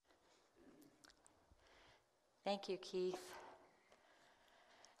Thank you, Keith.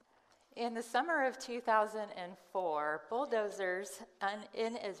 In the summer of 2004, bulldozers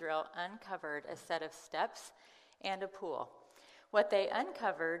in Israel uncovered a set of steps and a pool. What they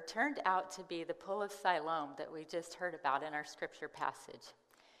uncovered turned out to be the Pool of Siloam that we just heard about in our scripture passage.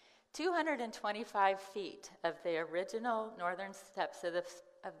 225 feet of the original northern steps of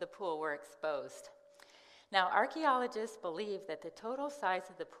the pool were exposed. Now, archaeologists believe that the total size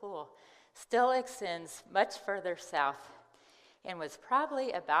of the pool still extends much further south and was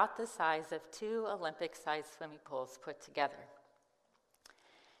probably about the size of 2 Olympic-sized swimming pools put together.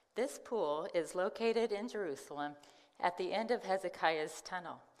 This pool is located in Jerusalem at the end of Hezekiah's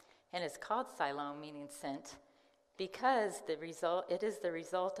tunnel and is called Siloam, meaning sent, because it is the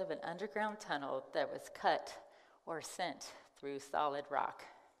result of an underground tunnel that was cut or sent through solid rock.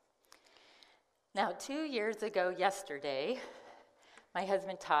 Now, 2 years ago yesterday, my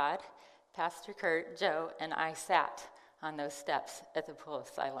husband Todd, Pastor Kurt, Joe, and I sat on those steps at the Pool of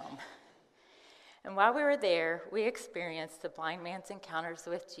Siloam. And while we were there, we experienced the blind man's encounters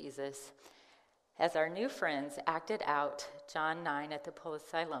with Jesus as our new friends acted out John 9 at the Pool of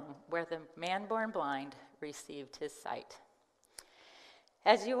Siloam, where the man born blind received his sight.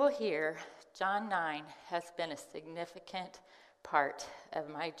 As you will hear, John 9 has been a significant part of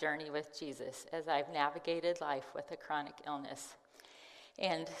my journey with Jesus as I've navigated life with a chronic illness.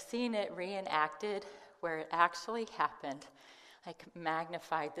 And seeing it reenacted where it actually happened,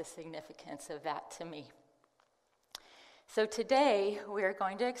 magnified the significance of that to me. So today, we are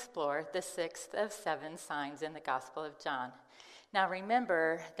going to explore the 6th of 7 signs in the Gospel of John. Now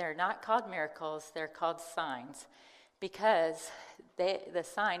remember, they're not called miracles, they're called signs, because the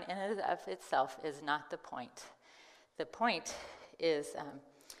sign in and of itself is not the point. The point is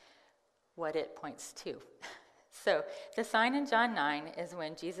what it points to. So the sign in John 9 is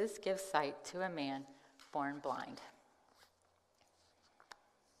when Jesus gives sight to a man born blind.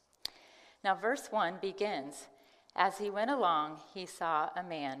 Now verse 1 begins, "As he went along, he saw a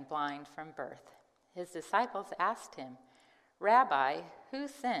man blind from birth. His disciples asked him, 'Rabbi, who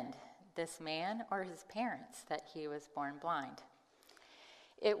sinned, this man or his parents, that he was born blind?'"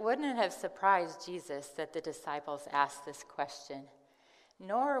 It wouldn't have surprised Jesus that the disciples asked this question,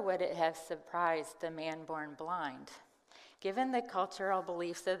 nor would it have surprised the man born blind. Given the cultural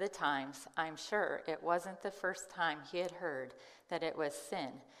beliefs of the times, I'm sure it wasn't the first time he had heard that it was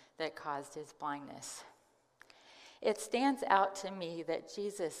sin that caused his blindness. It stands out to me that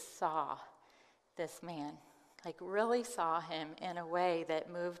Jesus saw this man, really saw him in a way that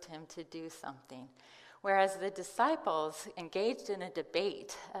moved him to do something, whereas the disciples engaged in a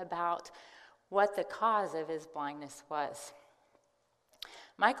debate about what the cause of his blindness was.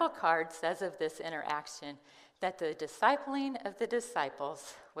 Michael Card says of this interaction that the discipling of the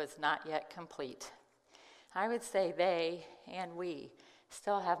disciples was not yet complete. I would say they and we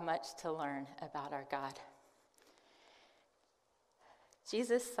still have much to learn about our God.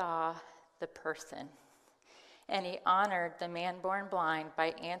 Jesus saw the person, and he honored the man born blind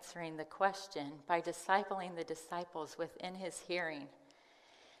by answering the question, by discipling the disciples within his hearing.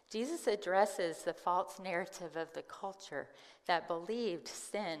 Jesus addresses the false narrative of the culture that believed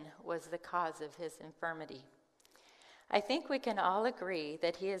sin was the cause of his infirmity. I think we can all agree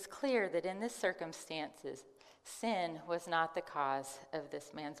that he is clear that in this circumstances, sin was not the cause of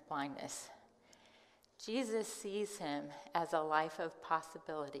this man's blindness. Jesus sees him as a life of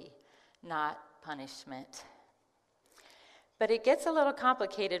possibility, not punishment. But it gets a little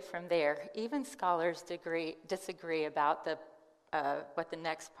complicated from there. Even scholars disagree about what the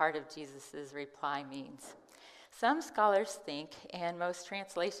next part of Jesus' reply means. Some scholars think, and most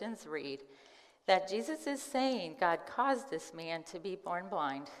translations read, that Jesus is saying God caused this man to be born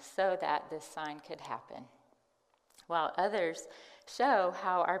blind so that this sign could happen, while others show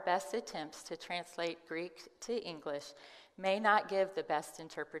how our best attempts to translate Greek to English may not give the best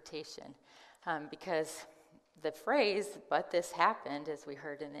interpretation, because the phrase, "but this happened," as we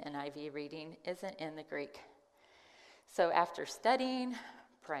heard in the NIV reading, isn't in the Greek. So after studying,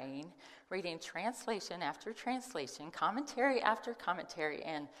 praying, reading translation after translation, commentary after commentary,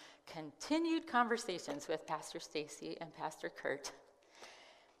 and continued conversations with Pastor Stacy and Pastor Kurt,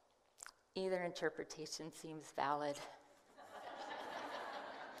 either interpretation seems valid.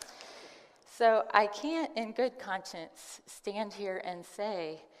 So I can't in good conscience stand here and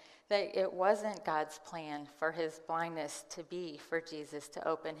say that it wasn't God's plan for his blindness to be for Jesus to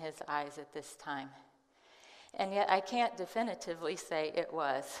open his eyes at this time. And yet I can't definitively say it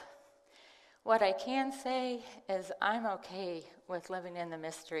was. What I can say is I'm okay with living in the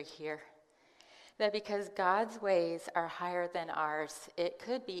mystery here. That because God's ways are higher than ours, it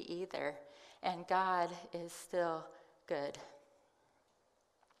could be either. and God is still good.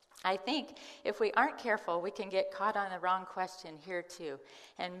 I think if we aren't careful, we can get caught on the wrong question here too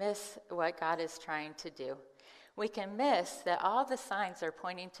and miss what God is trying to do. We can miss that all the signs are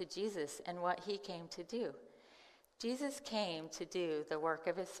pointing to Jesus and what he came to do. Jesus came to do the work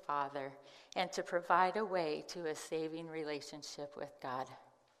of his Father and to provide a way to a saving relationship with God.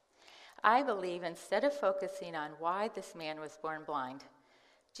 I believe instead of focusing on why this man was born blind,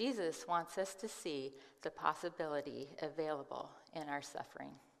 Jesus wants us to see the possibility available in our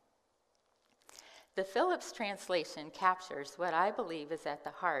suffering. The Phillips translation captures what I believe is at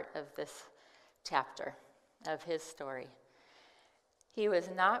the heart of this chapter of his story. He was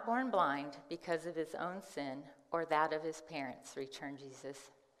not born blind because of his own sin or that of his parents, returned Jesus,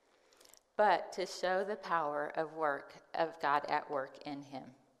 but to show the power of God at work in him.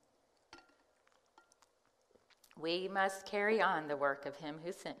 We must carry on the work of him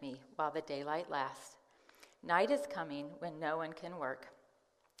who sent me while the daylight lasts. Night is coming when no one can work.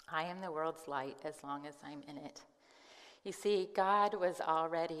 I am the world's light as long as I'm in it. You see, God was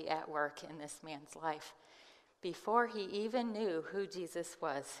already at work in this man's life before he even knew who Jesus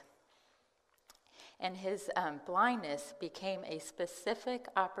was. And his blindness became a specific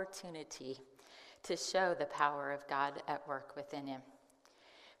opportunity to show the power of God at work within him.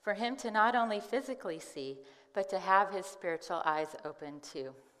 For him to not only physically see, but to have his spiritual eyes open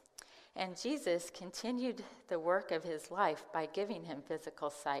too. And Jesus continued the work of his life by giving him physical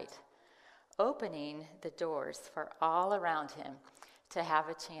sight, opening the doors for all around him to have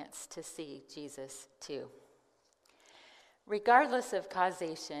a chance to see Jesus too. Regardless of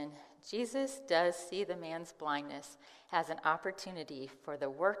causation, Jesus does see the man's blindness as an opportunity for the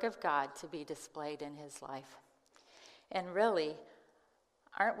work of God to be displayed in his life. And really,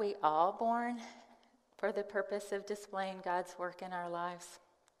 aren't we all born for the purpose of displaying God's work in our lives?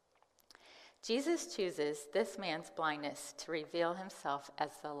 Jesus chooses this man's blindness to reveal himself as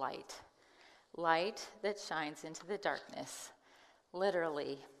the light that shines into the darkness,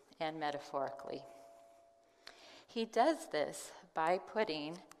 literally and metaphorically. He does this by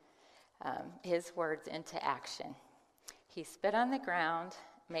putting his words into action. He spit on the ground,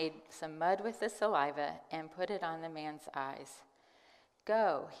 made some mud with the saliva, and put it on the man's eyes.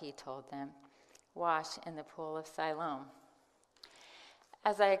 Go, he told them, wash in the pool of Siloam.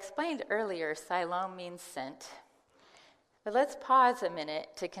 As I explained earlier, Siloam means sent. But let's pause a minute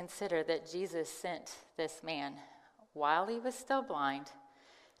to consider that Jesus sent this man, while he was still blind,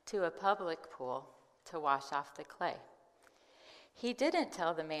 to a public pool to wash off the clay. He didn't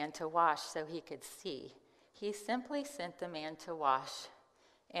tell the man to wash so he could see. He simply sent the man to wash,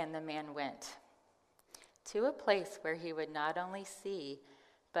 and the man went to a place where he would not only see,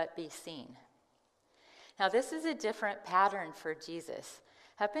 but be seen. Now, this is a different pattern for Jesus.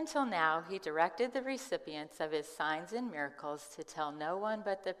 Up until now, he directed the recipients of his signs and miracles to tell no one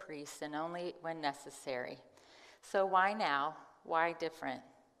but the priests and only when necessary. So why now? Why different?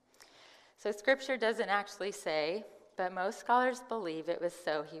 So Scripture doesn't actually say, but most scholars believe it was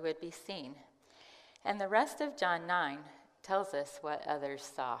so he would be seen. And the rest of John 9 tells us what others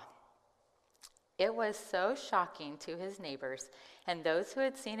saw. It was so shocking to his neighbors and those who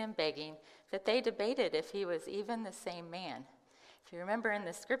had seen him begging that they debated if he was even the same man. If you remember in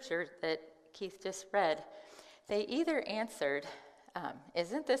the scripture that Keith just read, they either answered,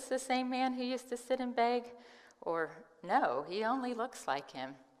 isn't this the same man who used to sit and beg? Or, no, he only looks like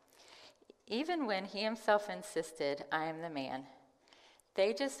him. Even when he himself insisted, I am the man,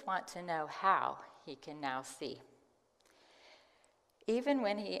 they just want to know how he can now see. Even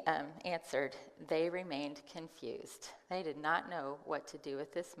when he answered, they remained confused. They did not know what to do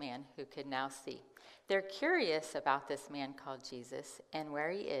with this man who could now see. They're curious about this man called Jesus and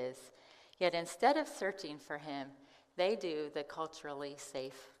where he is, yet instead of searching for him, they do the culturally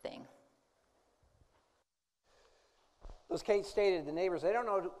safe thing. As Kate stated, the neighbors, they don't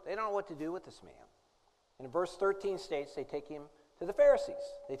know what to do with this man. And verse 13 states they take him to the Pharisees.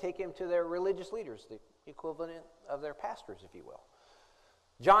 They take him to their religious leaders, the equivalent of their pastors, if you will.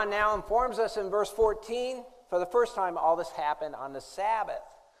 John now informs us in verse 14, for the first time, all this happened on the Sabbath.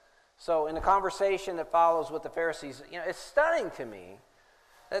 So in the conversation that follows with the Pharisees, it's stunning to me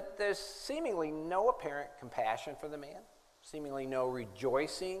that there's seemingly no apparent compassion for the man, seemingly no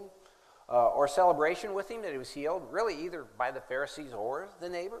rejoicing or celebration with him that he was healed, really either by the Pharisees or the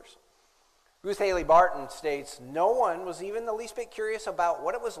neighbors. Ruth Haley Barton states, no one was even the least bit curious about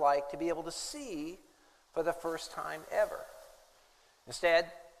what it was like to be able to see for the first time ever.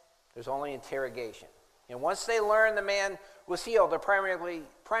 Instead, there's only interrogation. And once they learn the man was healed, their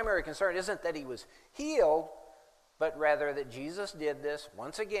primary concern isn't that he was healed, but rather that Jesus did this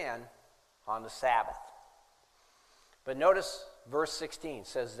once again on the Sabbath. But notice verse 16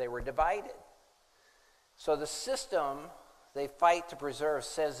 says they were divided. So the system they fight to preserve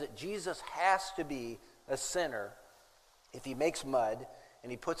says that Jesus has to be a sinner if he makes mud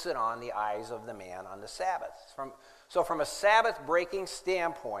and he puts it on the eyes of the man on the Sabbath. So from a Sabbath-breaking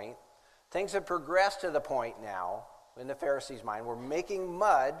standpoint, things have progressed to the point now, in the Pharisees' mind, where making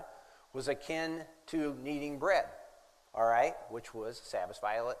mud was akin to kneading bread, all right, which was Sabbath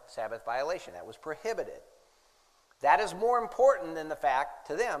violation. That was prohibited. That is more important than the fact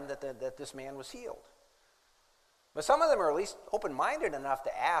to them that this man was healed. But some of them are at least open-minded enough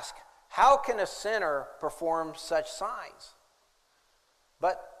to ask, how can a sinner perform such signs?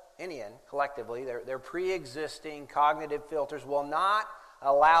 But in the end, collectively, their pre-existing cognitive filters will not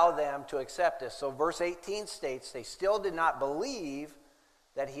allow them to accept this. So verse 18 states they still did not believe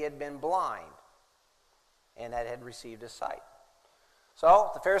that he had been blind and that had received his sight. So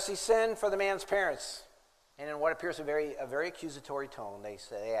the Pharisees send for the man's parents, and in what appears a very accusatory tone, they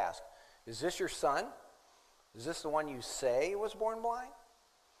ask, "Is this your son? Is this the one you say was born blind?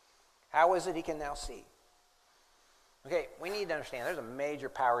 How is it he can now see?" Okay, we need to understand there's a major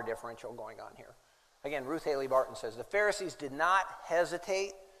power differential going on here. Again, Ruth Haley Barton says, the Pharisees did not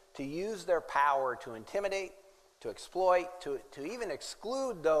hesitate to use their power to intimidate, to exploit, to even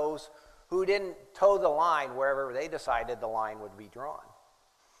exclude those who didn't toe the line wherever they decided the line would be drawn.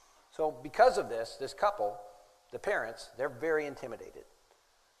 So because of this couple, the parents, they're very intimidated.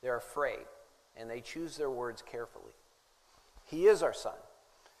 They're afraid, and they choose their words carefully. He is our son,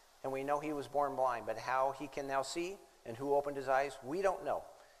 and we know he was born blind, but how he can now see and who opened his eyes, we don't know.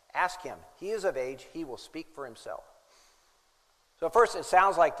 Ask him. He is of age. He will speak for himself. So at first it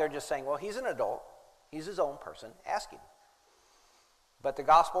sounds like they're just saying, well, he's an adult. He's his own person. Ask him. But the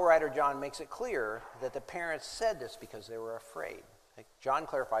gospel writer John makes it clear that the parents said this because they were afraid. Like John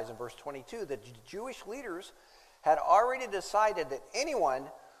clarifies in verse 22 that Jewish leaders had already decided that anyone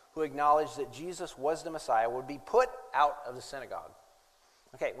who acknowledged that Jesus was the Messiah would be put out of the synagogue.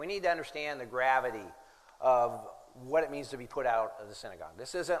 Okay, we need to understand the gravity of what it means to be put out of the synagogue.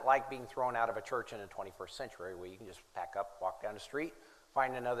 This isn't like being thrown out of a church in the 21st century where you can just pack up, walk down the street,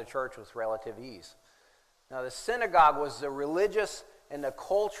 find another church with relative ease. Now, the synagogue was the religious and the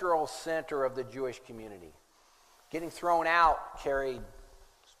cultural center of the Jewish community. Getting thrown out carried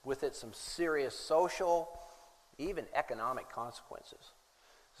with it some serious social, even economic consequences.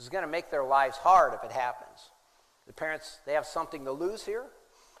 This is going to make their lives hard if it happens. The parents, they have something to lose here,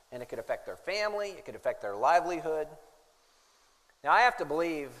 and it could affect their family, it could affect their livelihood. Now, I have to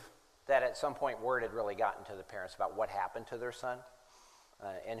believe that at some point word had really gotten to the parents about what happened to their son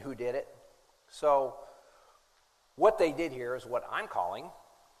and who did it. So what they did here is what I'm calling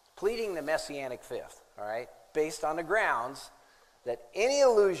pleading the Messianic Fifth, all right, based on the grounds that any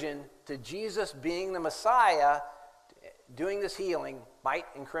allusion to Jesus being the Messiah doing this healing might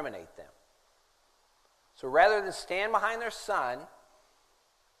incriminate them. So rather than stand behind their son,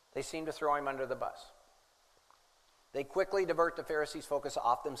 they seem to throw him under the bus. They quickly divert the Pharisees' focus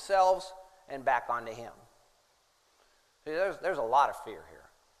off themselves and back onto him. See, there's a lot of fear here.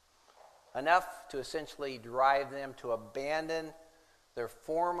 Enough to essentially drive them to abandon their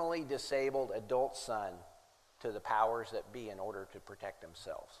formerly disabled adult son to the powers that be in order to protect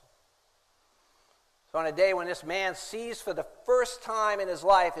themselves. So on a day when this man sees for the first time in his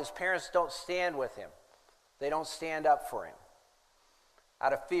life his parents don't stand with him, they don't stand up for him.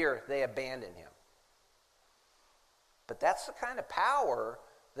 Out of fear, they abandon him. But that's the kind of power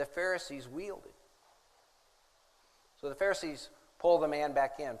the Pharisees wielded. So the Pharisees pull the man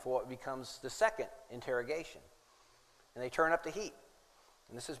back in for what becomes the second interrogation. And they turn up the heat.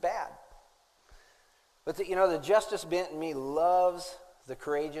 And this is bad. But the justice bent in me loves the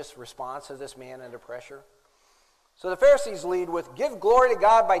courageous response of this man under pressure. So the Pharisees lead with, "Give glory to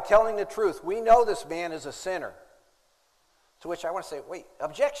God by telling the truth. We know this man is a sinner." To which I want to say, wait,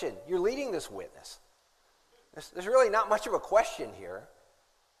 objection. You're leading this witness. There's really not much of a question here.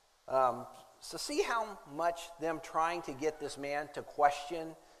 So see how much them trying to get this man to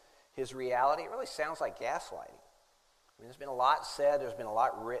question his reality, it really sounds like gaslighting. I mean, there's been a lot said, there's been a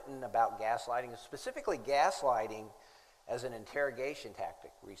lot written about gaslighting, specifically gaslighting as an interrogation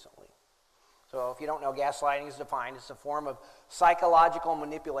tactic recently. So if you don't know, gaslighting is defined as a form of psychological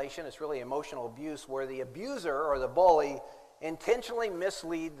manipulation. It's really emotional abuse where the abuser or the bully intentionally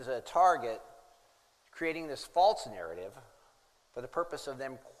misleads a target, creating this false narrative for the purpose of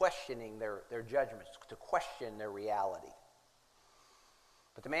them questioning their judgments, to question their reality.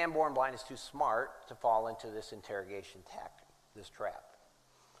 But the man born blind is too smart to fall into this interrogation tactic, this trap.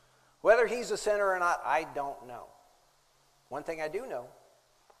 Whether he's a sinner or not, I don't know. One thing I do know,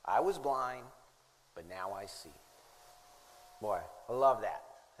 I was blind, but now I see. Boy, I love that.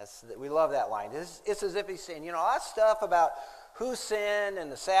 We love that line. It's as if he's saying, all that stuff about who sinned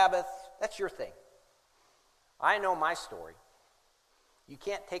and the Sabbath, that's your thing. I know my story. You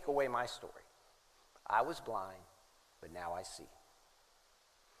can't take away my story. I was blind, but now I see.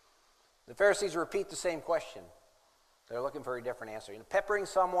 The Pharisees repeat the same question. They're looking for a different answer. Peppering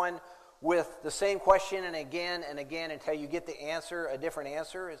someone with the same question and again until you get the answer, a different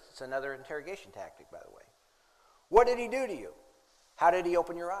answer, it's another interrogation tactic, by the way. What did he do to you? How did he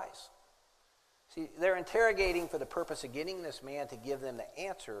open your eyes? See, they're interrogating for the purpose of getting this man to give them the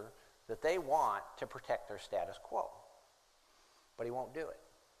answer that they want to protect their status quo. But he won't do it.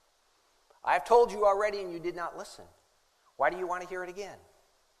 I've told you already and you did not listen. Why do you want to hear it again?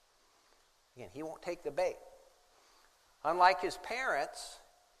 Again, he won't take the bait. Unlike his parents,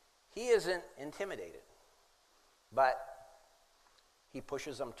 he isn't intimidated, but he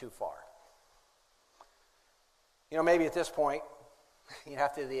pushes them too far. Maybe at this point,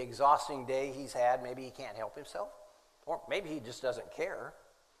 after the exhausting day he's had, maybe he can't help himself, or maybe he just doesn't care.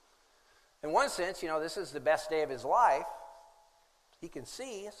 In one sense, this is the best day of his life. He can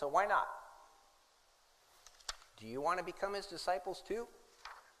see, so why not? Do you want to become his disciples too?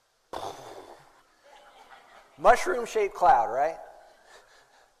 Mushroom-shaped cloud, right?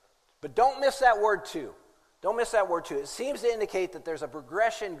 But don't miss that word too. Don't miss that word too. It seems to indicate that there's a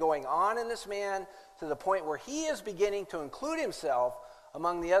progression going on in this man to the point where he is beginning to include himself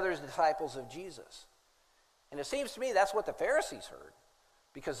among the other disciples of Jesus. And it seems to me that's what the Pharisees heard,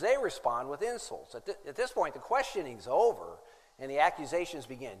 because they respond with insults. At this point, the questioning's over and the accusations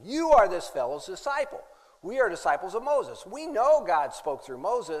begin. You are this fellow's disciple. We are disciples of Moses. We know God spoke through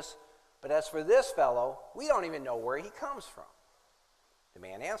Moses, but as for this fellow, we don't even know where he comes from. The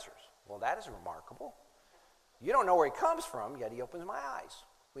man answers, well, that is remarkable. You don't know where he comes from, yet he opens my eyes.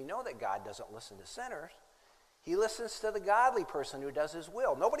 We know that God doesn't listen to sinners. He listens to the godly person who does his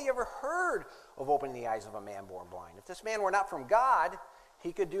will. Nobody ever heard of opening the eyes of a man born blind. If this man were not from God,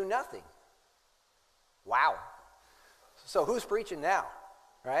 he could do nothing. Wow. So who's preaching now,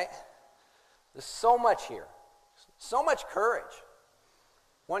 right? There's so much here. So much courage.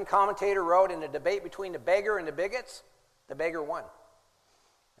 One commentator wrote, in a debate between the beggar and the bigots, the beggar won.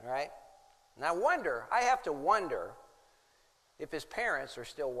 All right? And I have to wonder if his parents are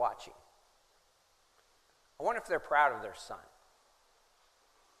still watching. I wonder if they're proud of their son.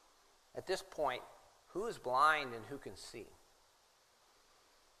 At this point, who is blind and who can see?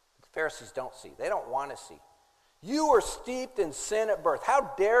 The Pharisees don't see. They don't want to see. You are steeped in sin at birth.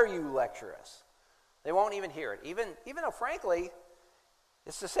 How dare you lecture us? They won't even hear it. Even though, frankly,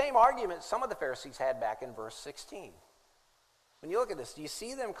 it's the same argument some of the Pharisees had back in verse 16. When you look at this, do you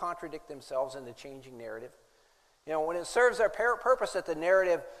see them contradict themselves in the changing narrative? When it serves their purpose that the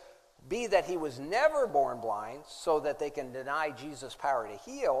narrative be that he was never born blind so that they can deny Jesus' power to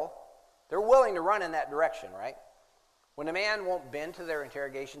heal, they're willing to run in that direction, right? When a man won't bend to their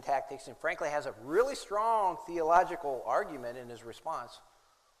interrogation tactics and frankly has a really strong theological argument in his response,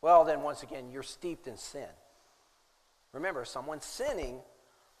 well, then once again, you're steeped in sin. Remember, someone sinning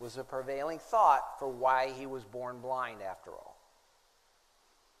was a prevailing thought for why he was born blind after all.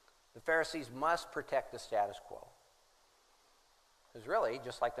 The Pharisees must protect the status quo. Because really,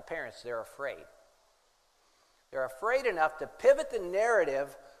 just like the parents, they're afraid. They're afraid enough to pivot the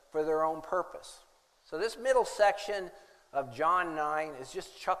narrative for their own purpose. So this middle section of John 9 is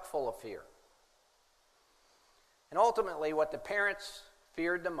just chock full of fear. And ultimately, what the parents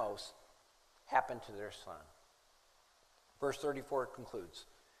feared the most happened to their son. Verse 34 concludes,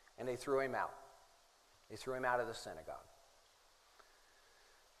 and they threw him out. They threw him out of the synagogue.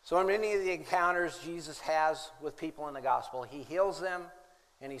 So in many of the encounters Jesus has with people in the gospel, he heals them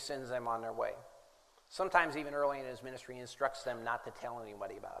and he sends them on their way. Sometimes even early in his ministry, he instructs them not to tell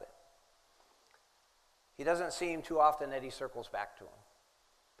anybody about it. He doesn't seem too often that he circles back to them.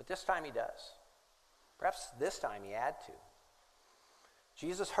 But this time he does. Perhaps this time he had to.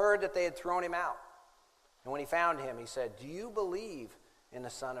 Jesus heard that they had thrown him out. And when he found him, he said, "Do you believe in the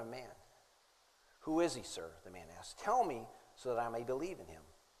Son of Man?" "Who is he, sir?" the man asked. "Tell me so that I may believe in him."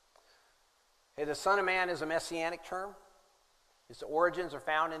 Hey, the Son of Man is a messianic term. Its origins are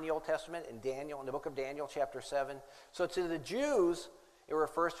found in the Old Testament, in the book of Daniel, chapter 7. So to the Jews, it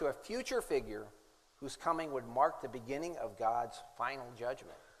refers to a future figure whose coming would mark the beginning of God's final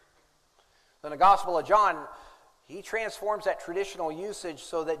judgment. In the Gospel of John, he transforms that traditional usage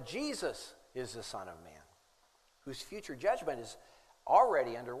so that Jesus is the Son of Man, whose future judgment is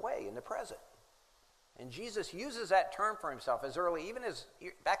already underway in the present. And Jesus uses that term for himself as early, even as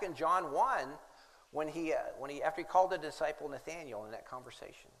back in John 1, after he called the disciple Nathanael in that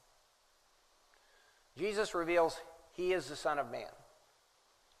conversation. Jesus reveals he is the Son of Man.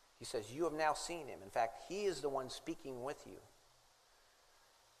 He says, you have now seen him. In fact, he is the one speaking with you.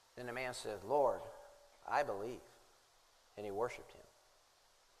 Then the man said, Lord, I believe. And he worshiped him.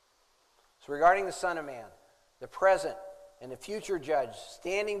 So regarding the Son of Man, the present and the future judge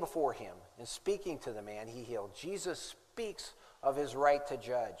standing before him and speaking to the man he healed, Jesus speaks of his right to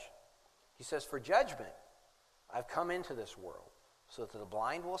judge. He says, for judgment, I've come into this world so that the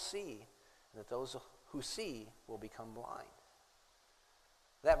blind will see and that those who see will become blind.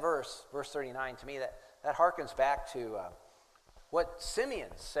 That verse 39, to me, that harkens back to what Simeon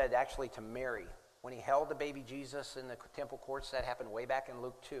said actually to Mary when he held the baby Jesus in the temple courts. That happened way back in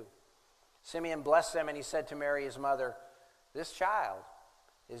Luke 2. Simeon blessed them and he said to Mary, his mother, this child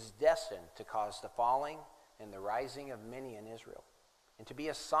is destined to cause the falling and the rising of many in Israel, and to be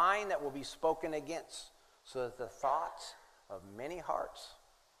a sign that will be spoken against, so that the thoughts of many hearts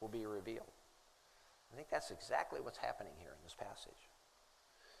will be revealed. I think that's exactly what's happening here in this passage.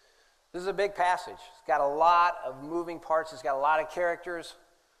 This is a big passage. It's got a lot of moving parts. It's got a lot of characters.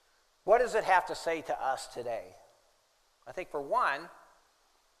 What does it have to say to us today? I think for one,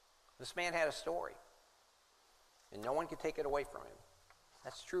 this man had a story, and no one could take it away from him.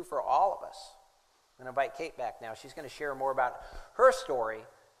 That's true for all of us. I'm going to invite Kate back now. She's going to share more about her story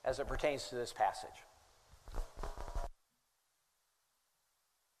as it pertains to this passage.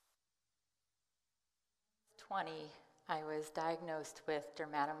 20, I was diagnosed with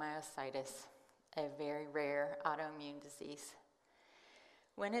dermatomyositis, a very rare autoimmune disease.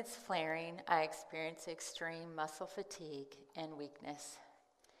 When it's flaring, I experience extreme muscle fatigue and weakness.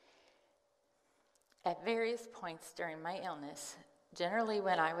 At various points during my illness, generally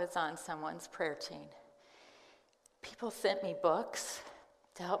when I was on someone's prayer chain, people sent me books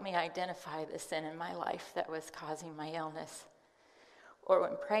to help me identify the sin in my life that was causing my illness. Or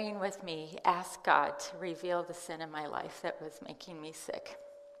when praying with me, asked God to reveal the sin in my life that was making me sick.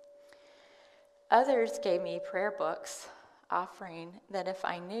 Others gave me prayer books offering that if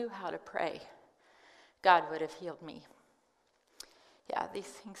I knew how to pray, God would have healed me. Yeah, these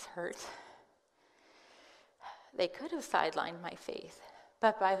things hurt. They could have sidelined my faith,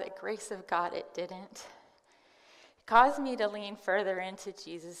 but by the grace of God, it didn't. It caused me to lean further into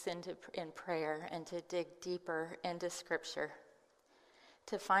Jesus in prayer and to dig deeper into Scripture,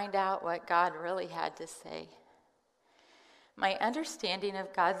 to find out what God really had to say. My understanding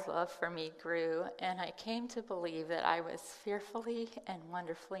of God's love for me grew, and I came to believe that I was fearfully and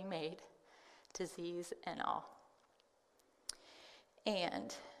wonderfully made, disease and all.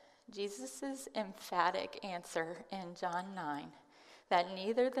 And Jesus' emphatic answer in John 9, that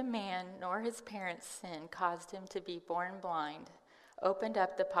neither the man nor his parents' sin caused him to be born blind, opened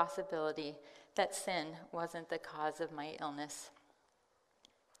up the possibility that sin wasn't the cause of my illness.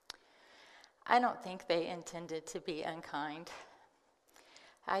 I don't think they intended to be unkind.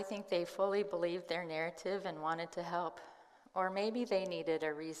 I think they fully believed their narrative and wanted to help. Or maybe they needed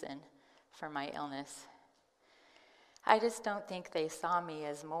a reason for my illness. I just don't think they saw me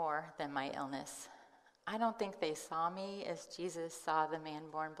as more than my illness. I don't think they saw me as Jesus saw the man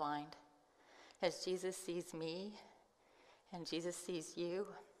born blind, as Jesus sees me and Jesus sees you.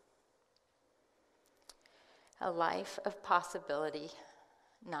 A life of possibility,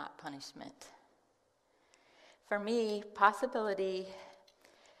 not punishment. For me, possibility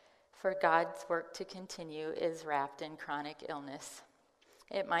for God's work to continue is wrapped in chronic illness.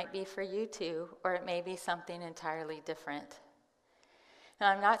 It might be for you too, or it may be something entirely different. Now,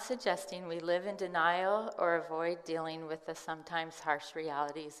 I'm not suggesting we live in denial or avoid dealing with the sometimes harsh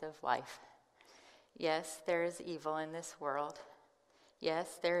realities of life. Yes, there is evil in this world.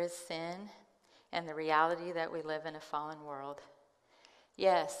 Yes, there is sin and the reality that we live in a fallen world.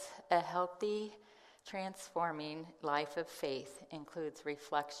 Yes, a healthy, transforming life of faith includes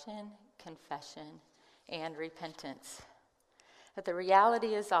reflection, confession, and repentance. But the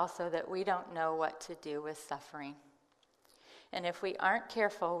reality is also that we don't know what to do with suffering. And if we aren't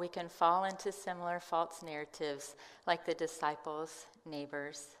careful, we can fall into similar false narratives like the disciples,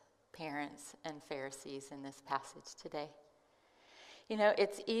 neighbors, parents, and Pharisees in this passage today. You know,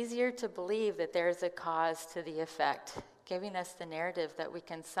 it's easier to believe that there's a cause to the effect, giving us the narrative that we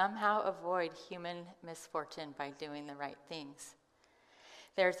can somehow avoid human misfortune by doing the right things.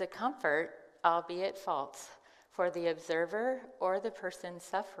 There's a comfort, albeit false, for the observer or the person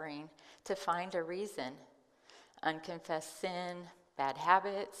suffering to find a reason. Unconfessed sin, bad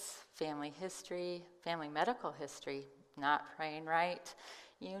habits, family history, family medical history, not praying right,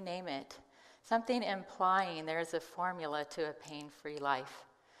 you name it. Something implying there's a formula to a pain-free life,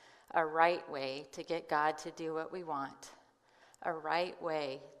 a right way to get God to do what we want, a right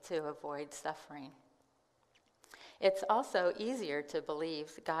way to avoid suffering. It's also easier to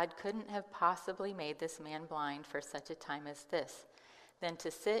believe God couldn't have possibly made this man blind for such a time as this than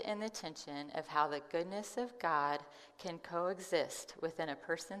to sit in the tension of how the goodness of God can coexist within a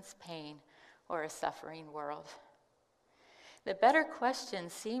person's pain or a suffering world. The better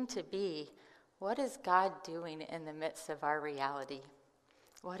questions seem to be, what is God doing in the midst of our reality?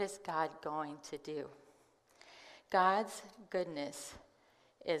 What is God going to do? God's goodness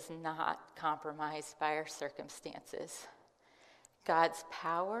is not compromised by our circumstances. God's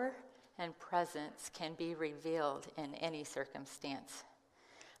power and presence can be revealed in any circumstance.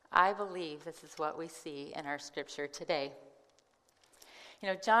 I believe this is what we see in our scripture today.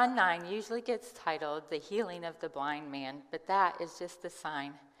 John 9 usually gets titled the healing of the blind man, but that is just the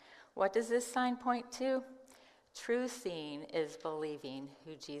sign. What does this sign point to? True seeing is believing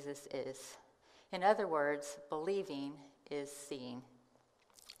who Jesus is. In other words, believing is seeing.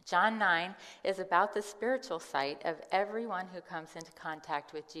 John 9 is about the spiritual sight of everyone who comes into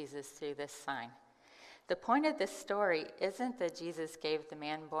contact with Jesus through this sign. The point of this story isn't that Jesus gave the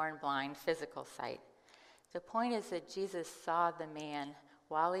man born blind physical sight. The point is that Jesus saw the man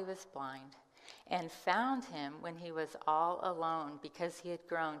while he was blind and found him when he was all alone because he had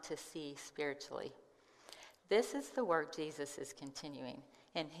grown to see spiritually. This is the work Jesus is continuing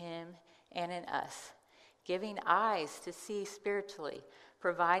in him and in us, giving eyes to see spiritually,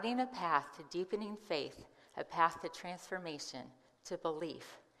 providing a path to deepening faith, a path to transformation, to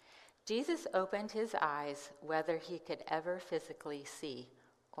belief. Jesus opened his eyes whether he could ever physically see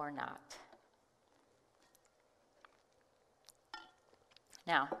or not.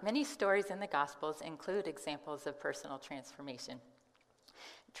 Now, many stories in the Gospels include examples of personal transformation.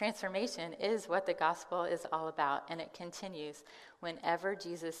 Transformation is what the gospel is all about, and it continues whenever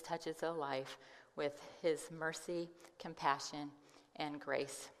Jesus touches a life with his mercy, compassion, and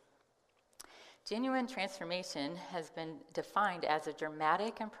grace. Genuine transformation has been defined as a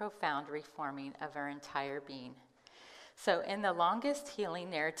dramatic and profound reforming of our entire being. So in the longest healing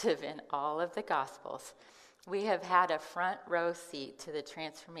narrative in all of the Gospels, we have had a front row seat to the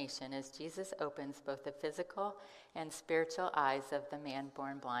transformation as Jesus opens both the physical and spiritual eyes of the man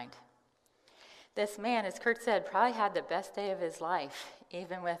born blind. This man, as Kurt said, probably had the best day of his life,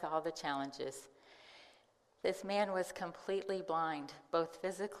 even with all the challenges. This man was completely blind, both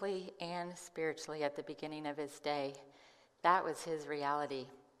physically and spiritually at the beginning of his day. That was his reality.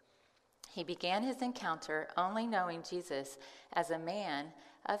 He began his encounter only knowing Jesus as a man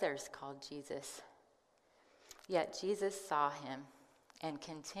others called Jesus. Yet Jesus saw him and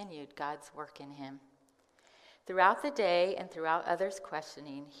continued God's work in him. Throughout the day and throughout others'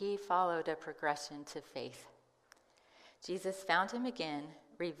 questioning, he followed a progression to faith. Jesus found him again,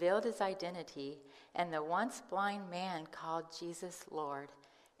 revealed his identity, and the once blind man called Jesus Lord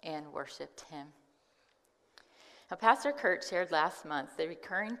and worshiped him. Now, Pastor Kurt shared last month the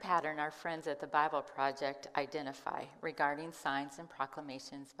recurring pattern our friends at the Bible Project identify regarding signs and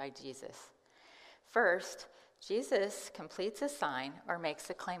proclamations by Jesus. First, Jesus completes a sign or makes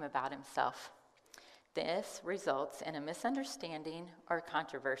a claim about himself. This results in a misunderstanding or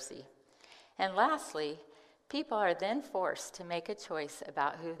controversy. And lastly, people are then forced to make a choice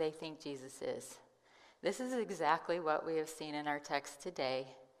about who they think Jesus is. This is exactly what we have seen in our text today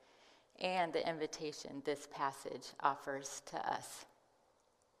and the invitation this passage offers to us.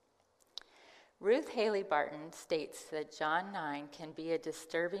 Ruth Haley Barton states that John 9 can be a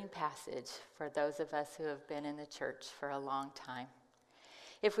disturbing passage for those of us who have been in the church for a long time.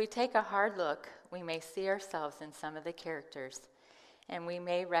 If we take a hard look, we may see ourselves in some of the characters, and we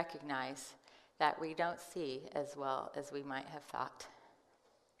may recognize that we don't see as well as we might have thought.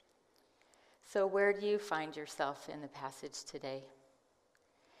 So where do you find yourself in the passage today?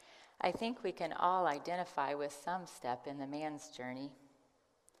 I think we can all identify with some step in the man's journey.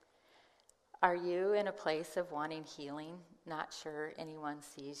 Are you in a place of wanting healing, not sure anyone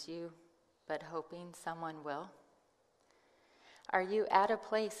sees you, but hoping someone will? Are you at a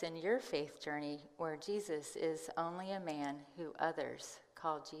place in your faith journey where Jesus is only a man who others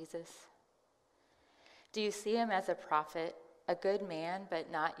call Jesus? Do you see him as a prophet, a good man,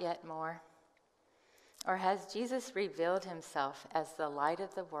 but not yet more? Or has Jesus revealed himself as the light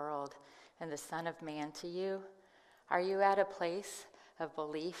of the world and the Son of Man to you? Are you at a place of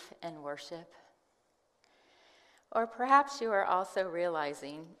belief and worship? Or perhaps you are also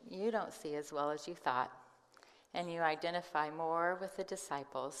realizing you don't see as well as you thought, and you identify more with the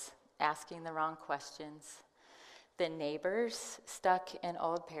disciples asking the wrong questions, the neighbors stuck in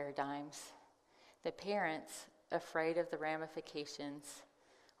old paradigms, the parents afraid of the ramifications,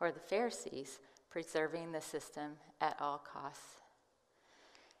 or the Pharisees, preserving the system at all costs.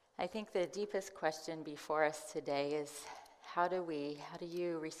 I think the deepest question before us today is, how do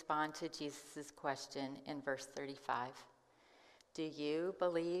you respond to Jesus' question in verse 35? Do you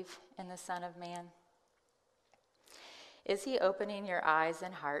believe in the Son of Man? Is he opening your eyes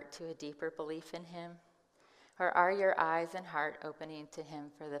and heart to a deeper belief in him? Or are your eyes and heart opening to him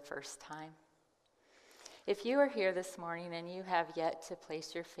for the first time? If you are here this morning and you have yet to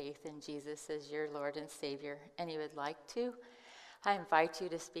place your faith in Jesus as your Lord and Savior, and you would like to, I invite you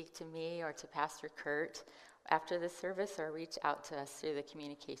to speak to me or to Pastor Kurt after the service, or reach out to us through the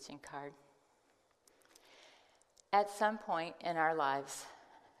communication card. At some point in our lives,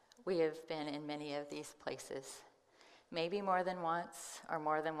 we have been in many of these places, maybe more than once or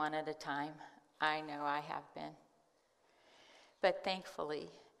more than one at a time. I know I have been. But thankfully,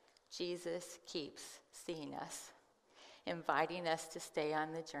 Jesus keeps seeing us, inviting us to stay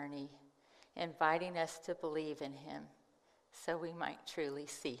on the journey, inviting us to believe in him so we might truly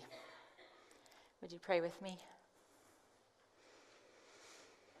see. Would you pray with me?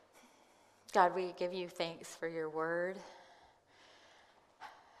 God, we give you thanks for your word.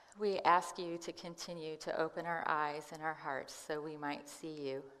 We ask you to continue to open our eyes and our hearts so we might see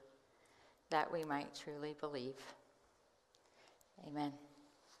you, that we might truly believe. Amen.